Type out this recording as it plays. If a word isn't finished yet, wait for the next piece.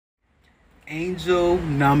Angel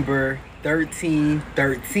number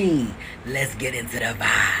 1313. Let's get into the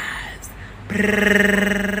vibes.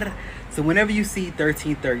 Brrr. So whenever you see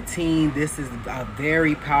 1313, this is a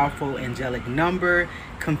very powerful angelic number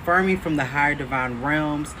confirming from the higher divine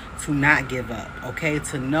realms to not give up, okay?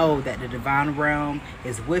 To know that the divine realm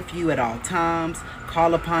is with you at all times.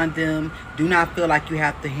 Call upon them. Do not feel like you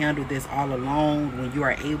have to handle this all alone when you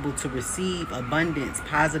are able to receive abundance,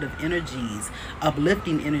 positive energies,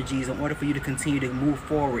 uplifting energies in order for you to continue to move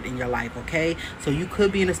forward in your life, okay? So you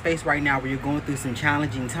could be in a space right now where you're going through some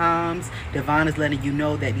challenging times. Divine is letting you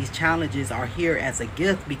know that these challenges are here as a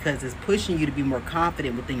gift because it's pushing you to be more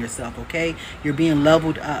confident within yourself, okay? You're being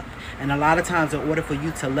leveled up, and a lot of times in order for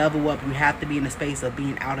you to level up, you have to be in a space of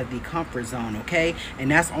being out of the comfort zone, okay?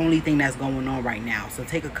 And that's the only thing that's going on right now. So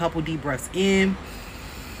take a couple deep breaths in,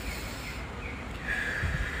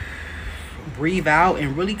 breathe out,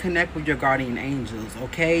 and really connect with your guardian angels,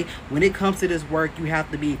 okay? When it comes to this work, you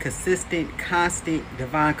have to be in consistent, constant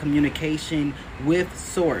divine communication with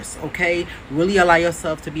source, okay? Really allow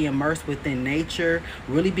yourself to be immersed within nature.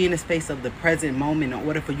 Really be in the space of the present moment in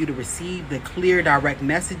order for you to receive the clear, direct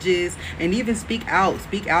messages, and even speak out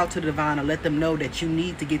to the divine and let them know that you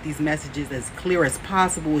need to get these messages as clear as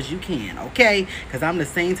possible as you can, okay? Because I'm the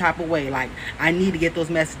same type of way. Like, I need to get those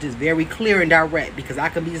messages very clear and direct because I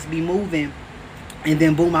could just be moving and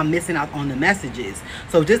then boom, I'm missing out on the messages.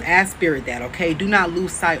 So just ask spirit that, okay? Do not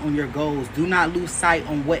lose sight on your goals. Do not lose sight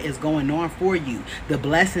on what is going on for you. The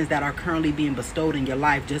blessings that are currently being bestowed in your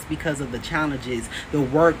life just because of the challenges, the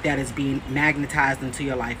work that is being magnetized into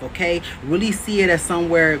your life, okay? Really see it as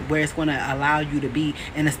somewhere where it's going to allow you to be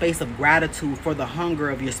in a space of gratitude for the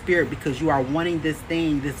hunger of your spirit because you are wanting this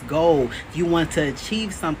thing, this goal. You want to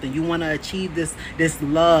achieve something. You want to achieve this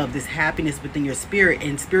love, this happiness within your spirit.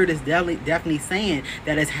 And spirit is definitely saying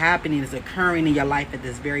that is happening, is occurring in your life at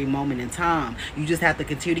this very moment in time. You just have to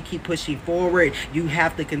continue to keep pushing forward. You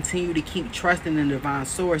have to continue to keep trusting in the divine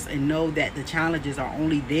source and know that the challenges are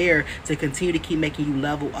only there to continue to keep making you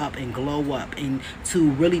level up and glow up and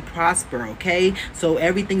to really prosper, okay? So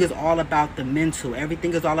everything is all about the mental.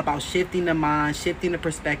 Everything is all about shifting the mind, shifting the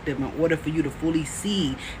perspective in order for you to fully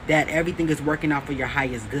see that everything is working out for your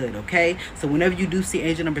highest good, okay? So whenever you do see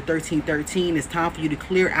angel number 1313, it's time for you to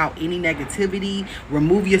clear out any negativity.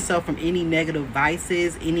 Remove yourself from any negative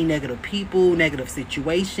vices, any negative people, negative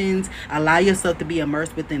situations. Allow yourself to be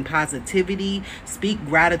immersed within positivity. Speak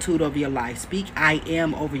gratitude over your life. Speak I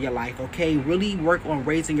am over your life, okay? Really work on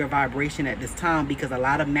raising your vibration at this time because a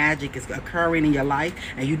lot of magic is occurring in your life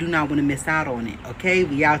and you do not want to miss out on it, okay?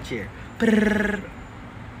 We out here.